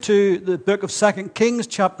To the book of 2 Kings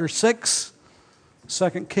chapter 6. 2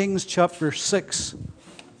 Kings chapter 6.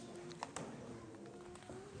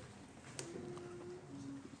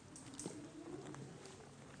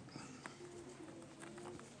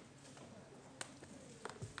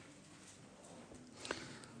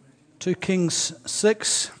 Two Kings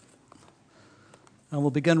 6, and we'll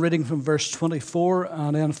begin reading from verse 24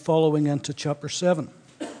 and then following into chapter 7.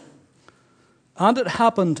 And it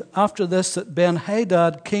happened after this that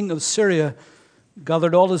Ben-Hadad, king of Syria,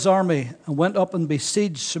 gathered all his army and went up and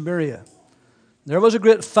besieged Samaria. There was a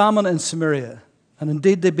great famine in Samaria, and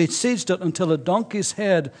indeed they besieged it until a donkey's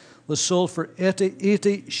head was sold for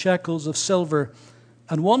 80 shekels of silver,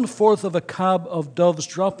 and 1/4 of a cab of dove's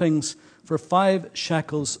droppings for 5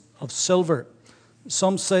 shekels of silver.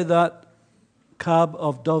 Some say that cab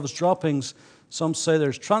of dove's droppings, some say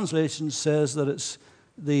there's translation says that it's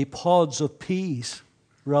the pods of peas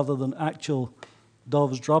rather than actual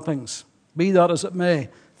dove's droppings. Be that as it may,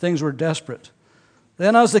 things were desperate.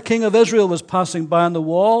 Then as the king of Israel was passing by on the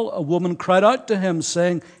wall, a woman cried out to him,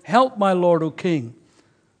 saying, "Help, my lord, O king."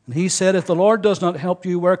 And he said, "If the Lord does not help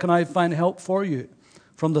you, where can I find help for you?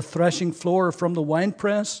 From the threshing floor or from the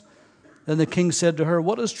winepress?" Then the king said to her,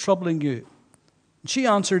 "What is troubling you?" And she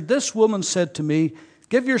answered, "This woman said to me,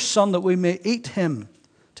 'Give your son that we may eat him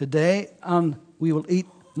today, and we will eat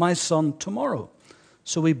my son tomorrow.'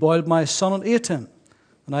 So we boiled my son and ate him.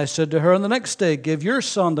 And I said to her on the next day, 'Give your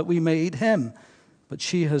son that we may eat him.' But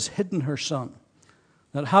she has hidden her son."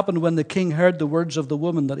 That happened when the king heard the words of the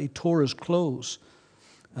woman, that he tore his clothes.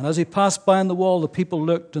 And as he passed by on the wall, the people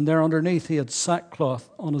looked, and there underneath he had sackcloth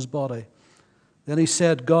on his body. Then he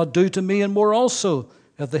said, "God do to me and more also,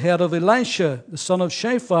 if the head of Elisha, the son of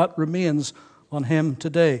Shaphat, remains on him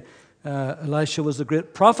today." Elisha was the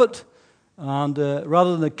great prophet, and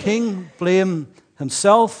rather than the king blame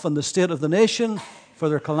himself and the state of the nation for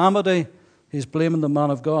their calamity, he's blaming the man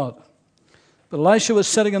of God. But Elisha was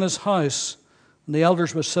sitting in his house, and the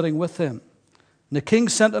elders were sitting with him. And the king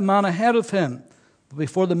sent a man ahead of him. But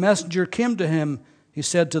before the messenger came to him, he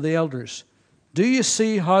said to the elders, "Do you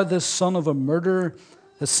see how this son of a murderer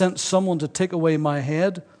has sent someone to take away my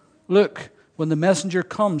head? Look, when the messenger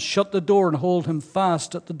comes, shut the door and hold him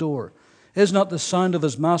fast at the door. Is not the sound of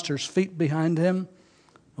his master's feet behind him?"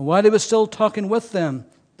 And while he was still talking with them,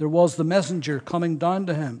 there was the messenger coming down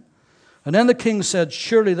to him. And then the king said,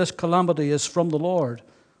 "Surely this calamity is from the Lord.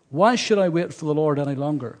 Why should I wait for the Lord any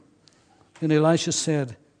longer?" And Elisha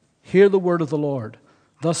said, "Hear the word of the Lord.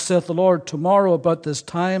 Thus saith the Lord, tomorrow about this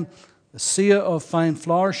time, a seah of fine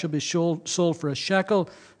flour shall be sold for a shekel,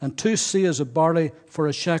 and 2 seahs of barley for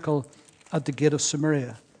a shekel at the gate of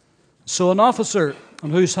Samaria." So an officer on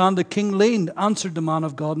whose hand the king leaned answered the man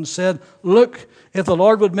of God and said, "Look, if the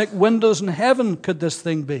Lord would make windows in heaven, could this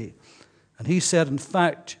thing be?" And he said, "In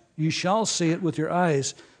fact, you shall see it with your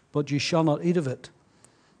eyes, but you shall not eat of it."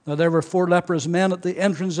 Now there were 4 leprous men at the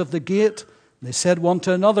entrance of the gate. And they said one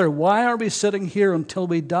to another, "Why are we sitting here until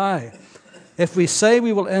we die? If we say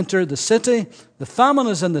we will enter the city, the famine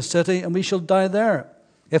is in the city, and we shall die there.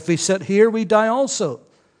 If we sit here, we die also.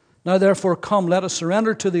 Now therefore come, let us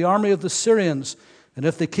surrender to the army of the Syrians. And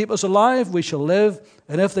if they keep us alive, we shall live.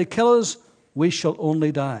 And if they kill us, we shall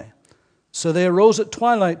only die." So they arose at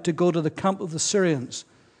twilight to go to the camp of the Syrians.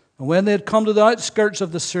 And when they had come to the outskirts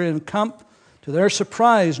of the Syrian camp, to their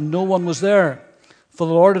surprise, no one was there. For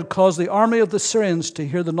the Lord had caused the army of the Syrians to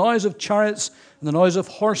hear the noise of chariots and the noise of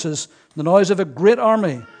horses, and the noise of a great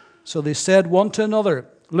army. So they said one to another,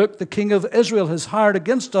 "Look, the king of Israel has hired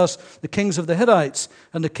against us the kings of the Hittites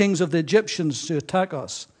and the kings of the Egyptians to attack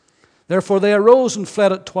us." Therefore they arose and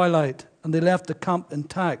fled at twilight, and they left the camp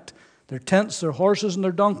intact, their tents, their horses, and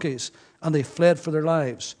their donkeys, and they fled for their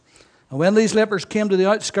lives. And when these lepers came to the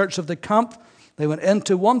outskirts of the camp, they went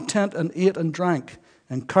into one tent and ate and drank,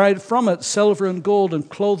 and carried from it silver and gold and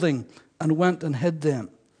clothing, and went and hid them.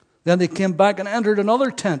 Then they came back and entered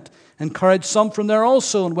another tent, and carried some from there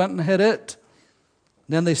also, and went and hid it.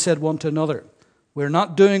 Then they said one to another, "We're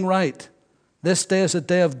not doing right. This day is a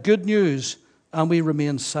day of good news, and we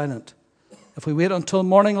remain silent. If we wait until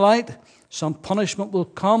morning light, some punishment will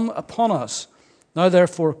come upon us. Now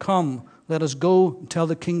therefore come, let us go and tell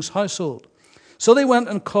the king's household." So they went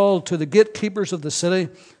and called to the gatekeepers of the city,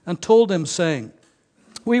 and told them, saying,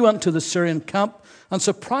 "We went to the Syrian camp, and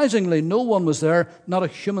surprisingly no one was there, not a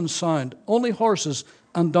human sound, only horses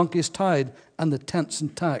and donkeys tied, and the tents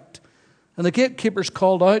intact." And the gatekeepers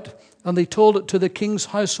called out, and they told it to the king's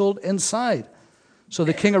household inside. So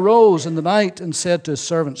the king arose in the night and said to his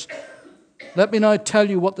servants, "Let me now tell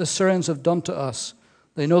you what the Syrians have done to us.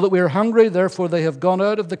 They know that we are hungry, therefore they have gone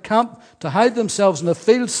out of the camp to hide themselves in the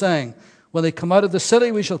field, saying, When they come out of the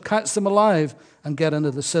city, we shall catch them alive and get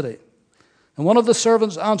into the city." And one of the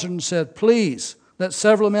servants answered and said, "Please, let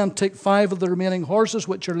several men take 5 of the remaining horses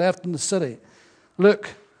which are left in the city. Look,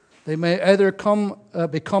 they may either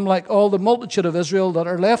become like all the multitude of Israel that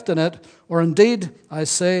are left in it, or indeed, I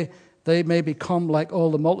say, they may become like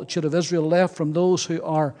all the multitude of Israel left from those who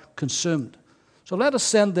are consumed. So let us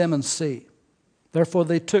send them and see." Therefore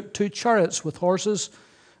they took 2 chariots with horses,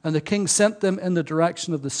 and the king sent them in the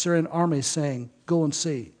direction of the Syrian army, saying, "Go and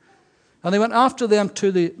see." And they went after them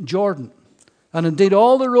to the Jordan. And indeed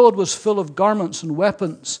all the road was full of garments and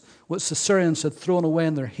weapons which the Syrians had thrown away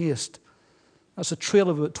in their haste. That's a trail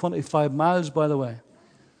of about 25 miles, by the way.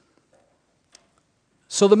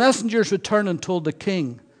 So the messengers returned and told the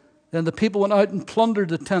king. Then the people went out and plundered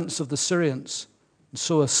the tents of the Syrians. And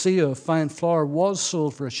so a seah of fine flour was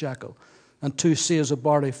sold for a shekel, and 2 seahs of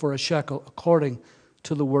barley for a shekel, according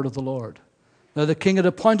to the word of the Lord. Now the king had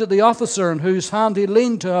appointed the officer in whose hand he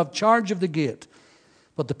leaned to have charge of the gate.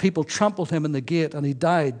 But the people trampled him in the gate, and he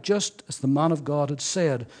died, just as the man of God had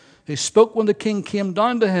said. He spoke when the king came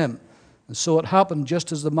down to him. And so it happened,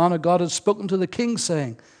 just as the man of God had spoken to the king,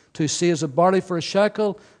 saying, 2 seahs of barley for a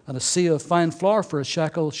shekel, and a seah of fine flour for a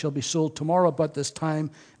shekel shall be sold tomorrow about this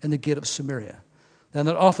time in the gate of Samaria. Then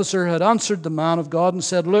that officer had answered the man of God and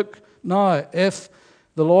said, "Look, now, if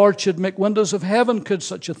the Lord should make windows of heaven, could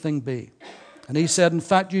such a thing be?" And he said, "In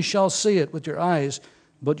fact, you shall see it with your eyes,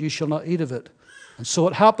 but you shall not eat of it." And so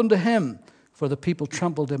it happened to him, for the people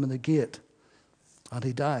trampled him in the gate, and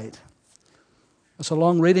he died. It's a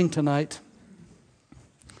long reading tonight,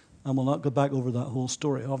 and we'll not go back over that whole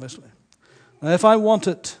story, obviously. Now, if I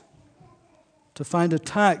wanted to find a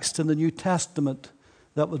text in the New Testament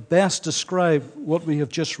that would best describe what we have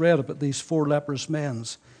just read about these 4 leprous men,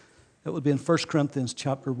 it would be in 1 Corinthians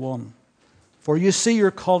chapter 1. "For you see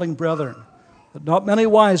your calling, brethren, that not many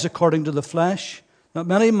wise according to the flesh, not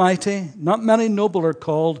many mighty, not many noble are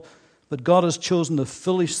called, but God has chosen the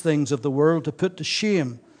foolish things of the world to put to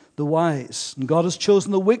shame the wise. And God has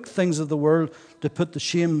chosen the weak things of the world to put to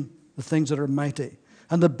shame the things that are mighty.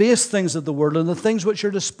 And the base things of the world and the things which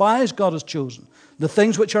are despised God has chosen, the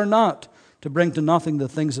things which are not, to bring to nothing the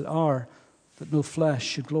things that are, that no flesh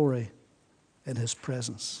should glory in his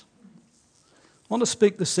presence." I want to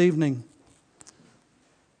speak this evening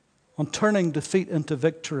on turning defeat into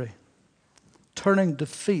victory. Turning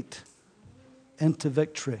defeat into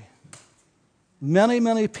victory. Many,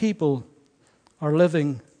 many people are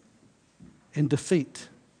living in defeat.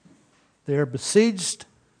 They are besieged.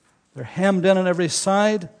 They're hemmed in on every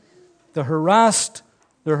side. They're harassed.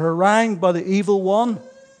 They're harangued by the evil one.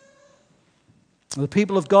 The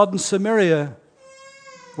people of God in Samaria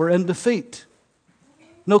were in defeat.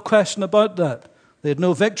 No question about that. They had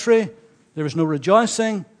no victory. There was no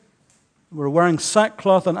rejoicing. They were wearing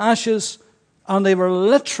sackcloth and ashes. And they were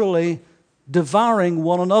literally devouring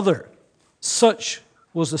one another. Such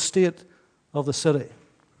was the state of the city.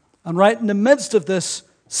 And right in the midst of this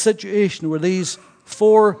situation were these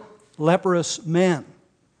 4 leprous men.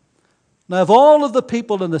 Now, of all of the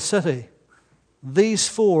people in the city, these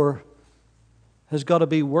 4 has got to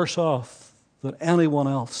be worse off than anyone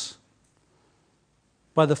else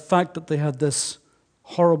by the fact that they had this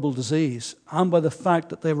horrible disease and by the fact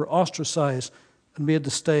that they were ostracized and made to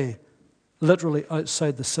stay literally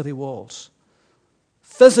outside the city walls.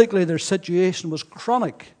 Physically, their situation was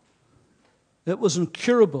chronic. It was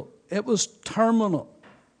incurable. It was terminal.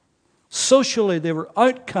 Socially, they were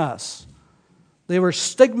outcasts. They were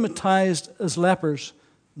stigmatized as lepers.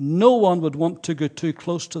 No one would want to go too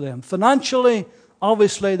close to them. Financially,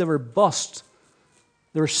 obviously, they were bust.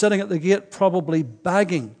 They were sitting at the gate probably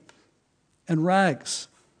begging in rags.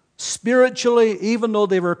 Spiritually, even though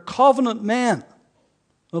they were covenant men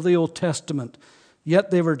of the Old Testament,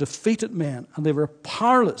 yet they were defeated men, and they were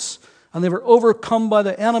powerless, and they were overcome by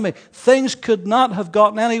the enemy. Things could not have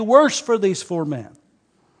gotten any worse for these 4 men.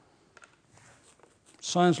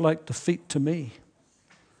 Sounds like defeat to me.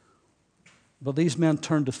 But these men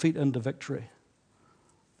turned defeat into victory.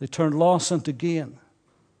 They turned loss into gain,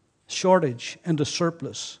 shortage into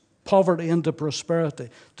surplus, poverty into prosperity,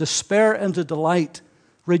 despair into delight,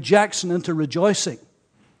 rejection into rejoicing.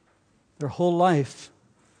 Their whole life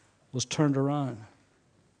was turned around.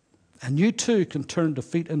 And you too can turn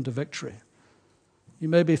defeat into victory. You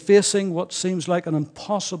may be facing what seems like an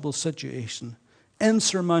impossible situation,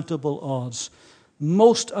 insurmountable odds,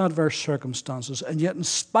 most adverse circumstances, and yet in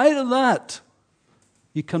spite of that,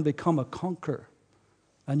 you can become a conqueror,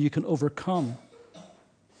 and you can overcome,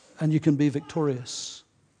 and you can be victorious.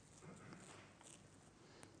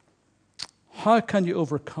 How can you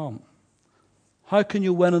overcome? How can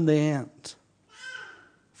you win in the end?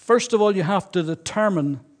 First of all, you have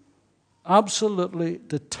to absolutely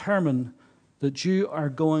determine that you are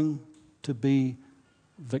going to be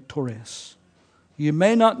victorious. You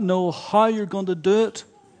may not know how you're going to do it,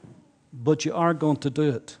 but you are going to do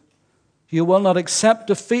it. You will not accept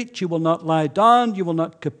defeat. You will not lie down. You will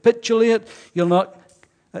not capitulate. You'll not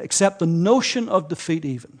accept the notion of defeat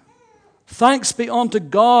even. Thanks be unto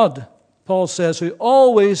God, Paul says, who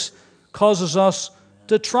always causes us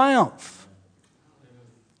to triumph.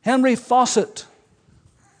 Henry Fawcett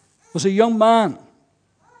was a young man.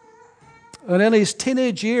 And in his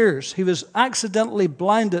teenage years, he was accidentally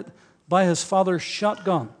blinded by his father's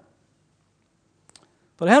shotgun.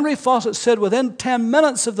 But Henry Fawcett said within 10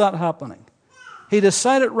 minutes of that happening, he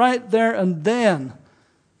decided right there and then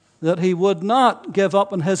that he would not give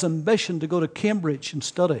up on his ambition to go to Cambridge and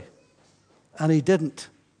study. And he didn't.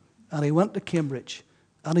 And he went to Cambridge.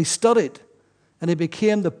 And he studied. And he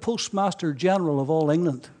became the Postmaster General of all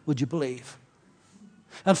England, would you believe?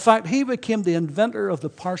 In fact, he became the inventor of the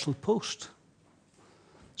parcel post.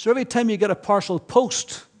 So every time you get a parcel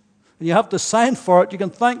post and you have to sign for it, you can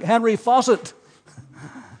thank Henry Fawcett.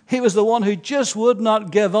 He was the one who just would not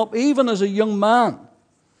give up, even as a young man.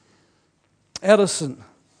 Edison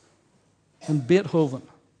and Beethoven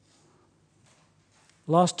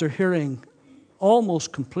lost their hearing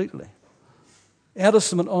almost completely.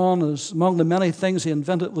 Edison went on, as among the many things he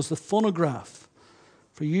invented was the phonograph.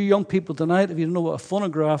 For you young people tonight, if you don't know what a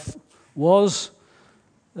phonograph was,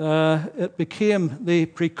 it became the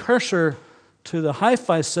precursor to the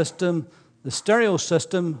hi-fi system, the stereo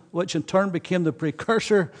system, which in turn became the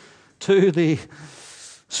precursor to the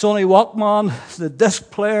Sony Walkman, the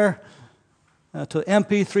disc player, to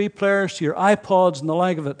MP3 players, to your iPods and the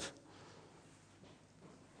like of it.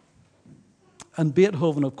 And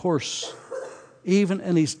Beethoven, of course, even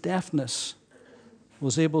in his deafness,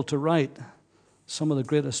 was able to write some of the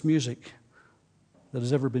greatest music that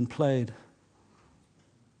has ever been played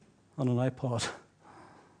on an iPod.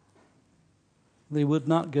 They would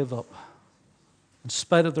not give up, in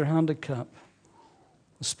spite of their handicap,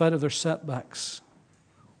 in spite of their setbacks.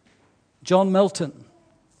 John Milton,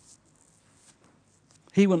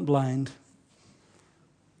 he went blind.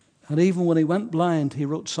 And even when he went blind, he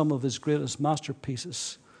wrote some of his greatest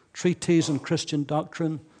masterpieces. Treatise on Christian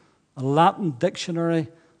Doctrine, a Latin dictionary,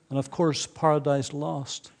 and of course, Paradise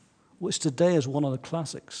Lost, which today is one of the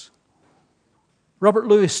classics. Robert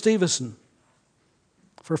Louis Stevenson,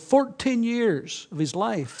 for 14 years of his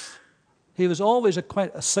life, he was always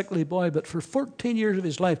quite a sickly boy, but for 14 years of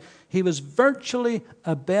his life, he was virtually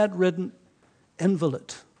a bedridden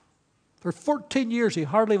invalid. For 14 years, he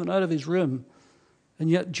hardly went out of his room, and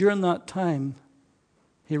yet during that time,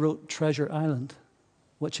 he wrote Treasure Island,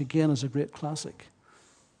 which again is a great classic,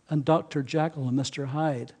 and Dr. Jekyll and Mr.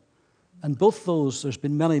 Hyde. And both those, there's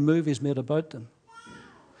been many movies made about them.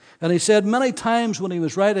 And he said many times when he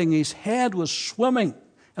was writing, his head was swimming,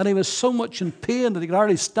 and he was so much in pain that he could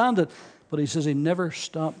hardly stand it. But he says he never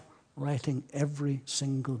stopped writing every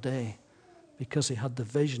single day because he had the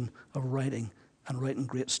vision of writing and writing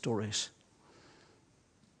great stories.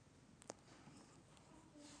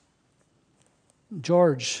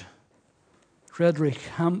 George Friedrich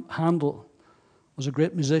Handel was a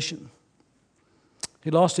great musician. He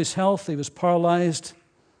lost his health. He was paralyzed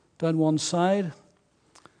down one side.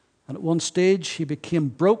 And at one stage, he became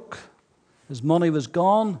broke. His money was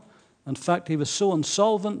gone. In fact, he was so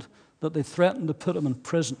insolvent that they threatened to put him in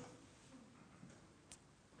prison.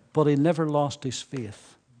 But he never lost his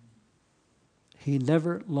faith. He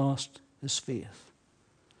never lost his faith.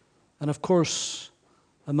 And of course,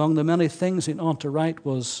 among the many things he went on to write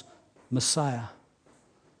was Messiah.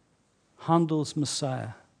 Handel's Messiah.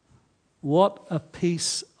 What a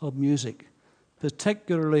piece of music,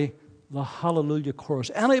 particularly the Hallelujah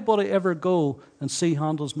chorus. Anybody ever go and see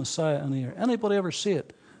Handel's Messiah in here? Anybody ever see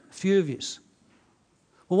it? A few of you.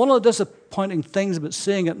 Well, one of the disappointing things about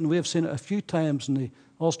seeing it, and we have seen it a few times in the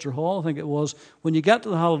Ulster Hall, I think it was, when you get to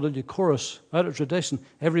the Hallelujah chorus, out of tradition,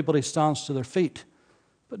 everybody stands to their feet,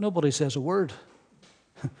 but nobody says a word.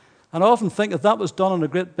 And I often think if that was done in a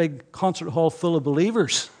great big concert hall full of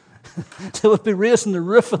believers, they would be raising the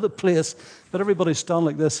roof of the place, but everybody's standing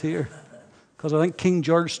like this here. Because I think King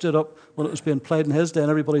George stood up when it was being played in his day,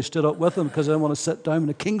 and everybody stood up with him because they didn't want to sit down when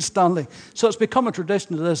the King's standing. So it's become a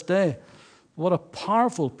tradition to this day. What a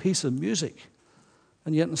powerful piece of music.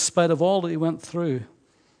 And yet, in spite of all that he went through,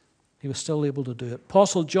 he was still able to do it.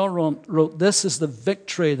 Apostle John wrote, "This is the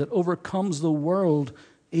victory that overcomes the world,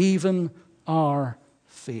 even our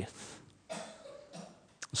faith."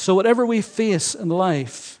 So whatever we face in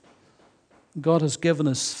life, God has given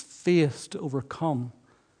us faith to overcome.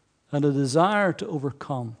 and a desire to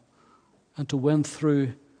overcome and to win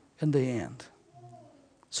through in the end.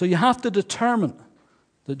 So you have to determine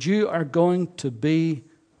that you are going to be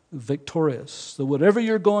victorious. That whatever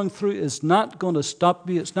you're going through is not going to stop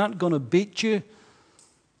you. It's not going to beat you.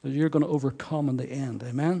 That you're going to overcome in the end.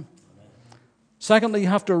 Amen? Secondly, you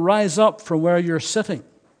have to rise up from where you're sitting.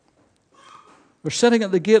 We're sitting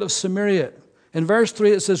at the gate of Samaria. In verse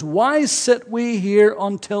 3 it says, "Why sit we here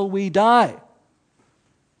until we die?"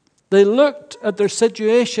 They looked at their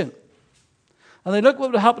situation. And they look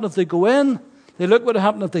what would happen if they go in. They look what would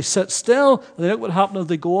happen if they sit still. And they look what would happen if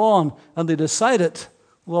they go on. And they decided,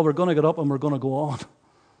 well, we're going to get up and we're going to go on.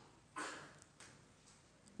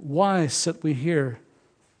 Why sit we here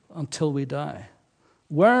until we die?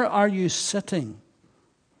 Where are you sitting,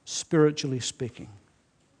 spiritually speaking?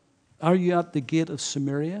 Are you at the gate of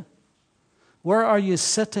Samaria? Where are you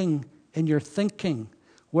sitting in your thinking?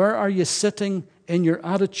 Where are you sitting in your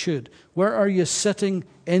attitude? Where are you sitting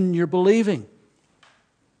in your believing?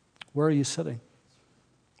 Where are you sitting?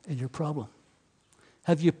 In your problem.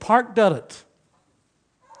 Have you parked at it?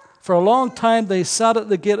 For a long time they sat at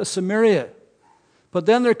the gate of Samaria. But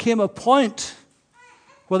then there came a point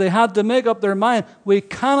where they had to make up their mind, we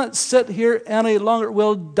cannot sit here any longer.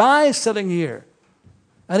 We'll die sitting here.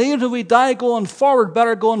 And even if we die going forward,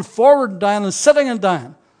 better going forward and dying than sitting and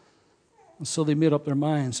dying. And so they made up their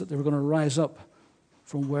minds that they were going to rise up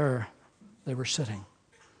from where they were sitting.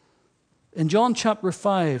 In John chapter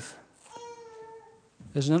 5,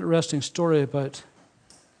 there's an interesting story about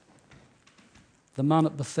the man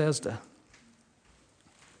at Bethesda.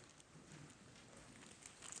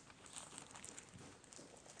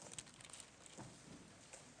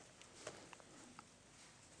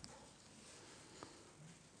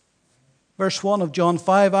 Verse 1 of John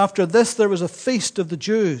 5, "After this there was a feast of the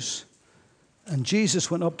Jews, and Jesus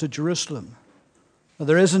went up to Jerusalem. Now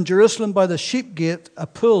there is in Jerusalem by the sheep gate a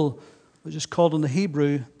pool, which is called in the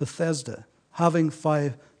Hebrew Bethesda, having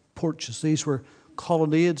 5 porches." These were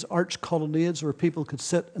colonnades, arch colonnades, where people could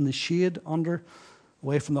sit in the shade under,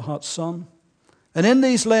 away from the hot sun. "And in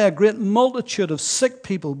these lay a great multitude of sick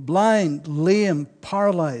people, blind, lame,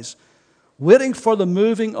 paralyzed, waiting for the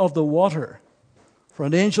moving of the water. For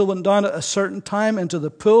an angel went down at a certain time into the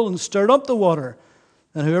pool and stirred up the water.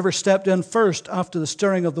 And whoever stepped in first after the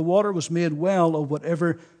stirring of the water was made well of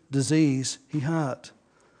whatever disease he had.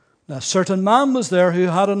 Now a certain man was there who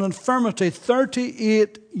had an infirmity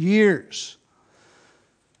 38 years.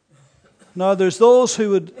 Now there's those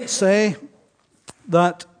who would say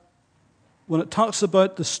that when it talks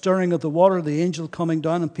about the stirring of the water, the angel coming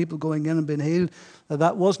down and people going in and being healed,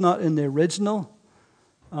 that was not in the original.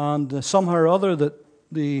 And somehow or other that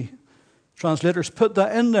the translators put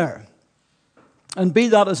that in there. And be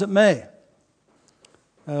that as it may,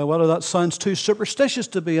 whether that sounds too superstitious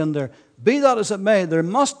to be in there, be that as it may, there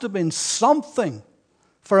must have been something.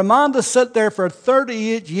 For a man to sit there for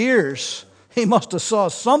 38 years, he must have saw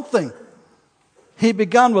something. He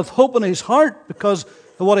began with hope in his heart because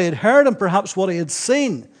of what he had heard and perhaps what he had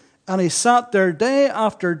seen. And he sat there day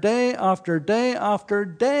after day after day after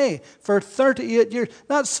day for 38 years.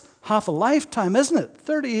 That's half a lifetime, isn't it?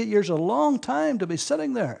 38 years is a long time to be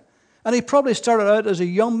sitting there. And he probably started out as a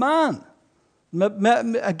young man.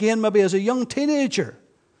 Again, maybe as a young teenager.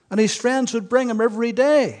 And his friends would bring him every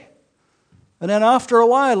day. And then after a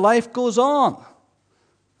while, life goes on.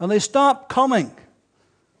 And they stop coming.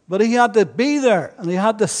 But he had to be there, and he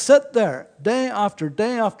had to sit there day after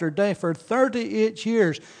day after day for 38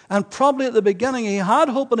 years. And probably at the beginning, he had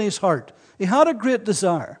hope in his heart. He had a great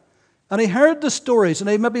desire. And he heard the stories, and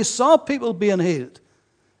he maybe saw people being healed.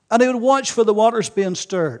 And he would watch for the waters being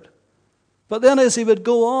stirred. But then as he would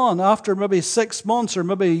go on, after maybe 6 months, or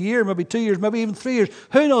maybe a year, maybe 2 years, maybe even 3 years,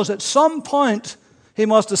 who knows, at some point, he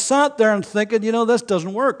must have sat there and thinking, this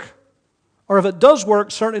doesn't work. Or if it does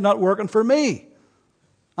work, certainly not working for me.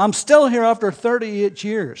 I'm still here after 38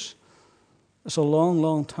 years. It's a long,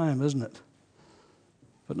 long time, isn't it?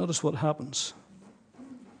 But notice what happens.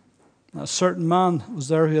 A certain man was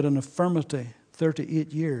there who had an infirmity,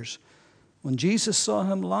 38 years. When Jesus saw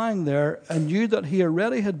him lying there and knew that he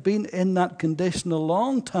already had been in that condition a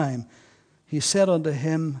long time, he said unto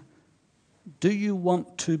him, "Do you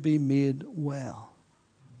want to be made well?"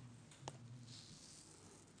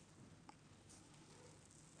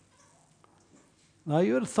 Now,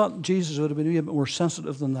 you would have thought Jesus would have been a bit more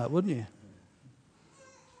sensitive than that, wouldn't you?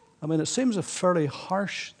 I mean, it seems a fairly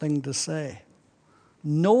harsh thing to say,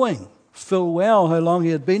 knowing full well how long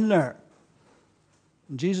he had been there.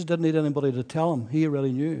 And Jesus didn't need anybody to tell him. He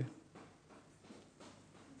already knew.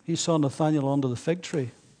 He saw Nathanael under the fig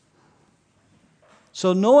tree.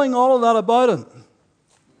 So knowing all of that about him,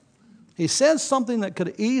 He said something that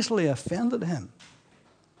could easily have offended him.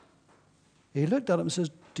 He looked at him and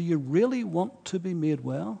says, do you really want to be made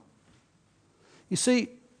well? You see,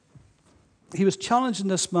 he was challenging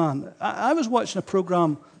this man. I was watching a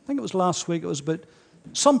program, I think it was last week, it was about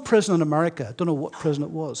some prison in America. I don't know what prison it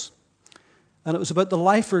was. And it was about the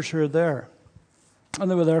lifers who are there. And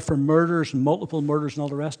they were there for murders and multiple murders and all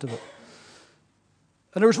the rest of it.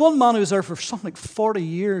 And there was one man who was there for something like 40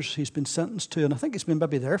 years he's been sentenced to. And I think he's been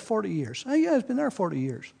maybe there 40 years. Oh, yeah, he's been there 40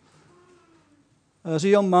 years. As a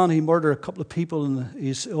young man, he murdered a couple of people, and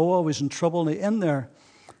he's always in trouble. And he's in there.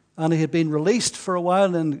 And he had been released for a while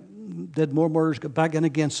and then did more murders, got back in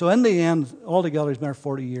again. So in the end, altogether, he's been there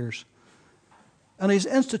 40 years. And he's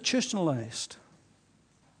institutionalized.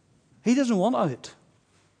 He doesn't want out.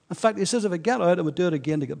 In fact, he says, if I get out, I would do it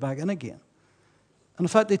again to get back in again. And in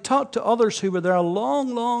fact, they talked to others who were there a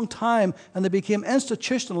long, long time, and they became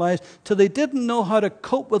institutionalized till they didn't know how to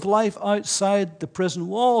cope with life outside the prison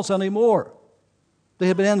walls anymore. They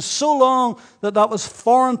had been in so long that was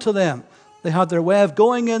foreign to them. They had their way of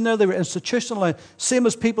going in there. They were institutionalized. Same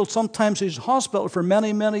as people sometimes who's in hospital for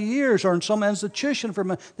many, many years or in some institution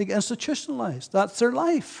they get institutionalized. That's their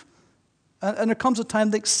life. And there comes a time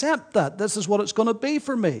they accept that. This is what it's going to be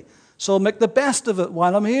for me. So I'll make the best of it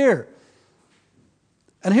while I'm here.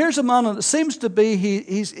 And here's a man, and it seems to be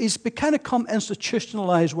he's kind of come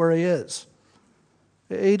institutionalized where he is.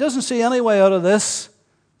 He doesn't see any way out of this.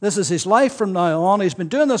 This is his life from now on. He's been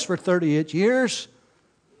doing this for 38 years.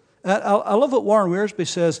 I love what Warren Wiersbe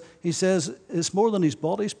says. He says, it's more than his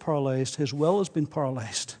body's paralyzed. His will has been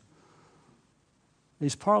paralyzed.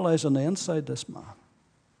 He's paralyzed on the inside, this man.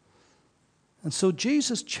 And so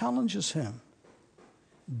Jesus challenges him.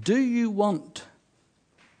 Do you want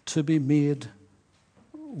to be made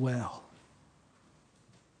well?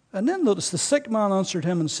 And then notice the sick man answered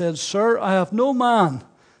him and said, Sir, I have no man.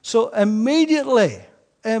 So immediately,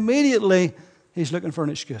 he's looking for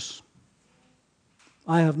an excuse.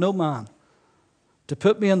 I have no man to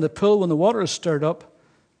put me in the pool when the water is stirred up,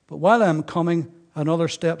 but while I'm coming, another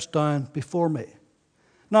steps down before me.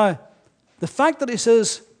 Now, the fact that he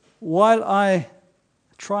says, while I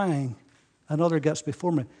trying, another gets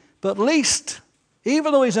before me. But at least,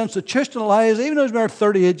 even though he's institutionalized, even though he's been there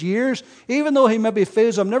 38 years, even though he maybe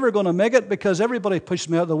feels I'm never going to make it because everybody pushes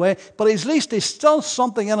me out of the way, but at least there's still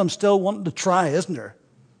something in him still wanting to try, isn't there?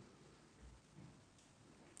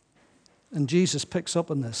 And Jesus picks up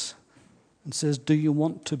on this and says, do you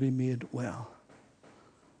want to be made well?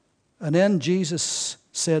 And then Jesus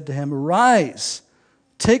said to him, Rise,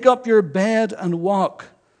 take up your bed and walk.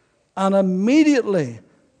 And immediately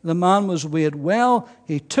the man was made well.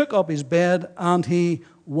 He took up his bed and he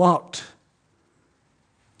walked.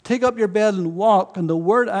 Take up your bed and walk. And the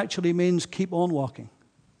word actually means keep on walking.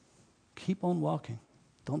 Keep on walking.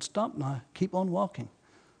 Don't stop now. Keep on walking.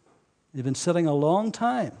 You've been sitting a long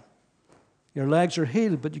time. Your legs are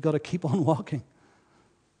healed, but you've got to keep on walking.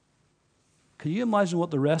 Can you imagine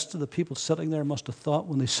what the rest of the people sitting there must have thought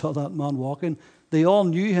when they saw that man walking? They all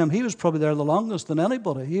knew him. He was probably there the longest than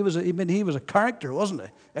anybody. He was a character, wasn't he?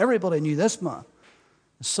 Everybody knew this man.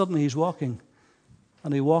 And suddenly he's walking,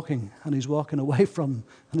 and he's walking, and he's walking away from him,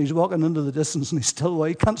 and he's walking into the distance, and he's still away.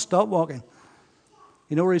 He can't stop walking.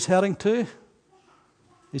 You know where he's heading to?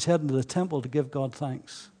 He's heading to the temple to give God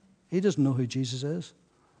thanks. He doesn't know who Jesus is.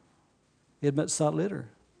 He admits that later.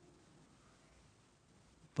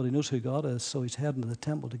 But he knows who God is, so he's heading to the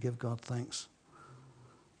temple to give God thanks.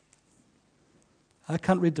 I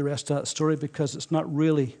can't read the rest of that story because it's not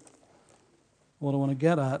really what I want to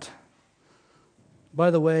get at. By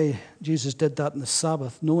the way, Jesus did that on the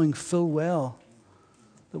Sabbath, knowing full well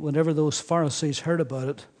that whenever those Pharisees heard about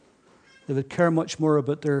it, they would care much more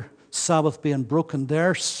about their Sabbath being broken,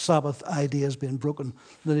 their Sabbath ideas being broken,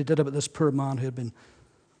 than they did about this poor man who had been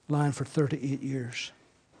lying for 38 years.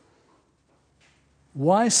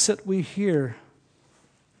 Why sit we here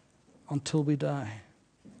until we die?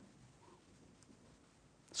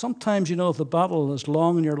 Sometimes, if the battle is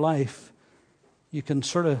long in your life, you can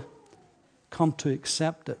sort of come to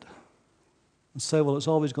accept it and say, well, it's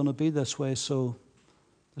always going to be this way, so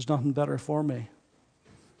there's nothing better for me.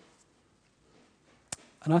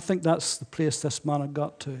 And I think that's the place this man had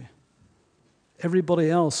got to. Everybody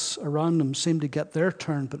else around him seemed to get their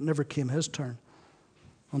turn, but it never came his turn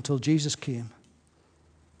until Jesus came.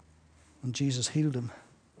 And Jesus healed him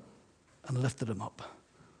and lifted him up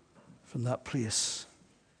from that place.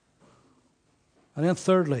 And then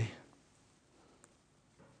thirdly,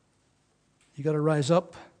 you got to rise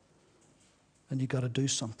up and you got to do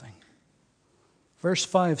something. Verse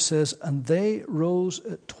 5 says, and they rose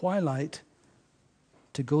at twilight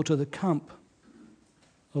to go to the camp.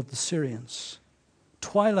 of the Syrians.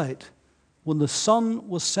 Twilight, when the sun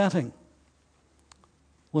was setting,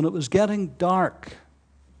 when it was getting dark,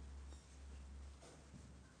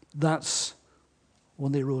 that's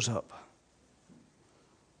when they rose up.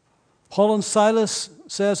 Paul and Silas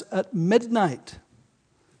says at midnight,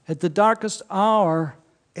 at the darkest hour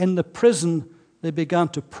in the prison, they began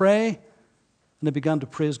to pray and they began to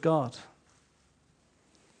praise God.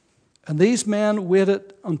 And these men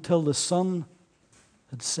waited until the sun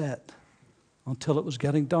had set, until it was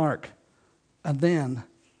getting dark. And then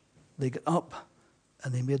they got up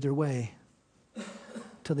and they made their way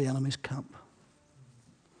to the enemy's camp.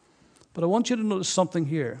 But I want you to notice something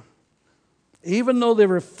here. Even though they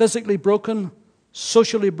were physically broken,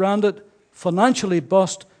 socially branded, financially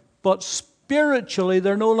bust, but spiritually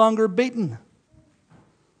they're no longer beaten.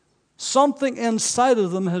 Something inside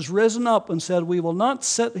of them has risen up and said, we will not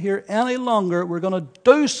sit here any longer. We're going to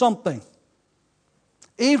do something.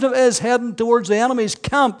 Even if it is heading towards the enemy's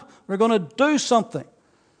camp, we're going to do something.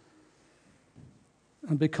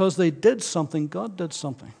 And because they did something, God did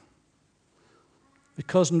something.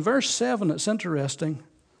 Because in verse 7, it's interesting.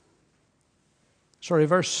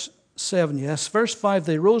 Verse 7, yes. Verse 5,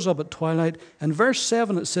 they rose up at twilight. And verse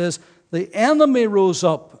 7, it says, the enemy rose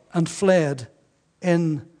up and fled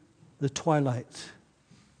in the twilight.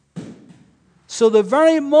 So the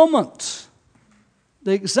very moment,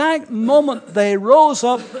 the exact moment they rose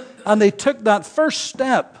up and they took that first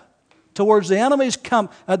step towards the enemy's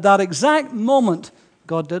camp, at that exact moment,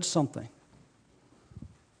 God did something.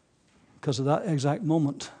 Because of that exact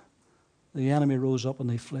moment, the enemy rose up and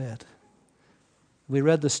they fled. We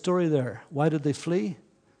read the story there. Why did they flee?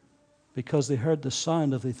 Because they heard the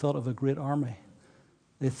sound they thought of a great army.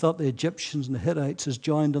 They thought the Egyptians and the Hittites had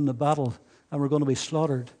joined in the battle and were going to be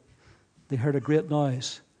slaughtered. They heard a great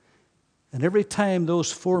noise. And every time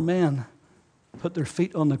those 4 men put their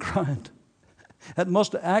feet on the ground, it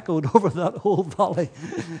must have echoed over that whole valley.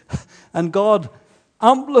 And God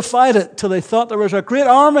amplified it till they thought there was a great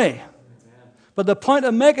army. But the point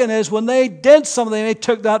I'm making is when they did something, they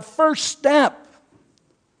took that first step,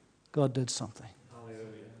 God did something.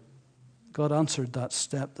 Hallelujah. God answered that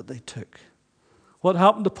step that they took. What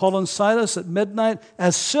happened to Paul and Silas at midnight?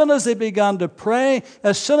 As soon as they began to pray,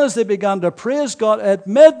 as soon as they began to praise God at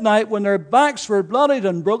midnight, when their backs were bloodied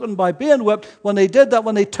and broken by being whipped, when they did that,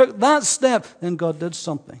 when they took that step, then God did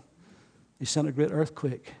something. He sent a great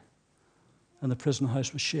earthquake, and the prison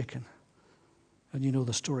house was shaken. And you know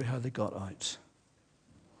the story how they got out.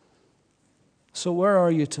 So where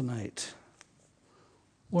are you tonight?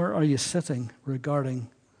 Where are you sitting regarding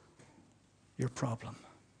your problem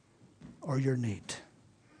or your need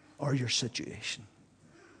or your situation?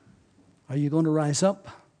 Are you going to rise up?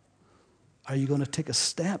 Are you going to take a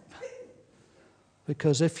step?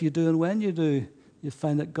 Because if you do and when you do, you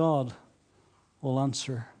find that God will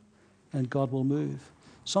answer and God will move.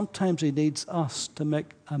 Sometimes He needs us to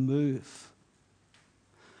make a move.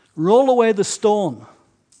 Roll away the stone.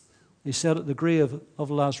 He said at the grave of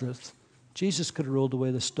Lazarus, Jesus could have rolled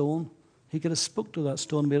away the stone. He could have spoke to that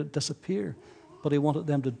stone and made it disappear. But He wanted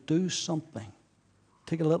them to do something.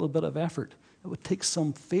 Take a little bit of effort. It would take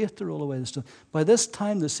some faith to roll away the stone. By this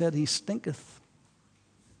time they said, he stinketh.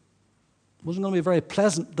 It wasn't going to be very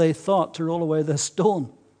pleasant, they thought, to roll away the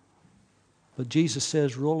stone. But Jesus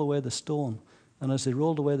says, roll away the stone. And as they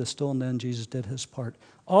rolled away the stone, then Jesus did His part.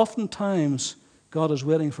 Oftentimes, God is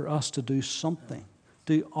waiting for us to do something,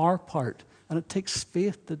 do our part. And it takes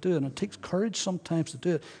faith to do it, and it takes courage sometimes to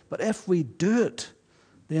do it. But if we do it,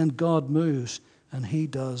 then God moves, and He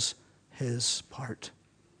does His part.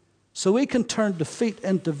 So we can turn defeat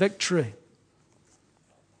into victory.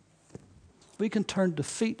 We can turn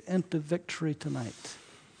defeat into victory tonight.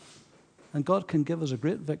 And God can give us a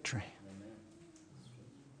great victory.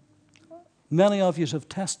 Many of you have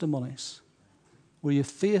testimonies where you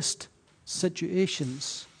faced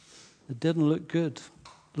situations that didn't look good,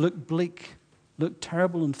 looked bleak, looked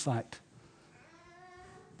terrible in fact.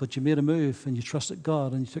 But you made a move and you trusted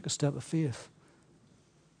God and you took a step of faith.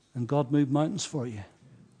 And God moved mountains for you.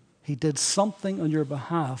 He did something on your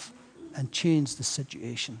behalf and changed the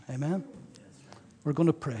situation. Amen? We're going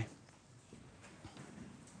to pray.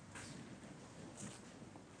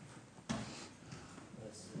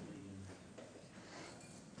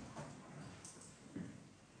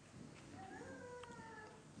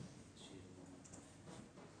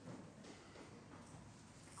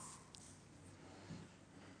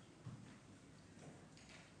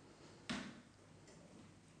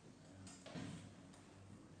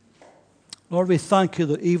 Lord, we thank You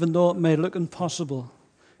that even though it may look impossible,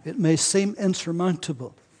 it may seem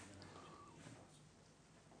insurmountable,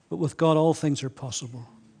 but with God all things are possible.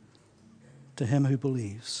 to him who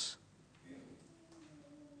believes.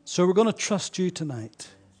 So we're going to trust you tonight.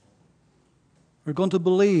 We're going to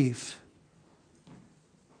believe,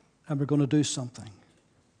 and we're going to do something.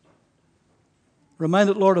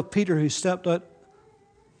 Reminded, Lord, of Peter, who stepped out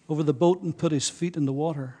over the boat and put his feet in the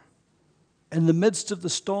water. In the midst of the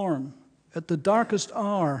storm, at the darkest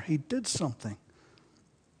hour, he did something.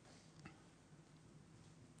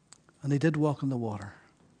 And he did walk in the water.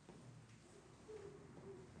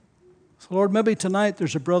 So, Lord, maybe tonight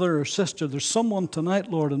there's a brother or sister, there's someone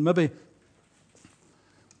tonight, Lord, and maybe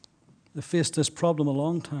they've faced this problem a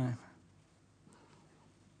long time.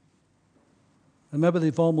 And maybe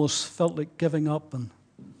they've almost felt like giving up and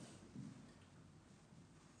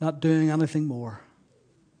not doing anything more.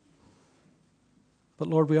 But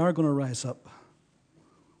Lord, we are going to rise up.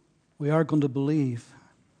 We are going to believe.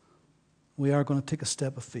 We are going to take a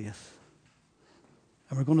step of faith.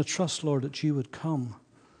 And we're going to trust, Lord, that you would come,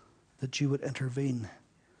 that you would intervene,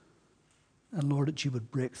 and Lord, that you would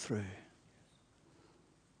break through.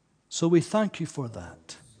 So we thank you for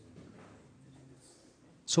that.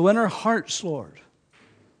 So in our hearts, Lord,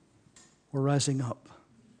 we're rising up.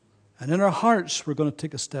 And in our hearts, we're going to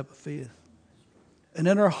take a step of faith. And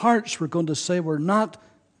in our hearts, we're going to say we're not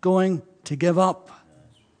going to give up.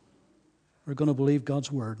 We're going to believe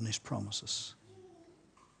God's word and his promises.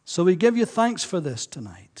 So we give you thanks for this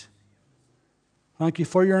tonight. Thank you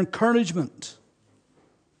for your encouragement.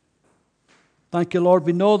 Thank you, Lord.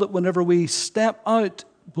 We know that whenever we step out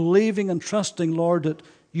believing and trusting, Lord, that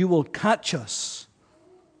you will catch us.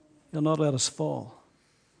 You'll not let us fall.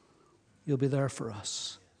 You'll be there for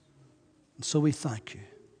us. And so we thank you.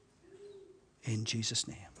 In Jesus'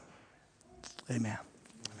 name. Amen.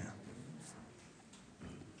 Amen.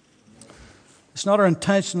 It's not our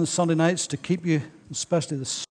intention on Sunday nights to keep you, especially this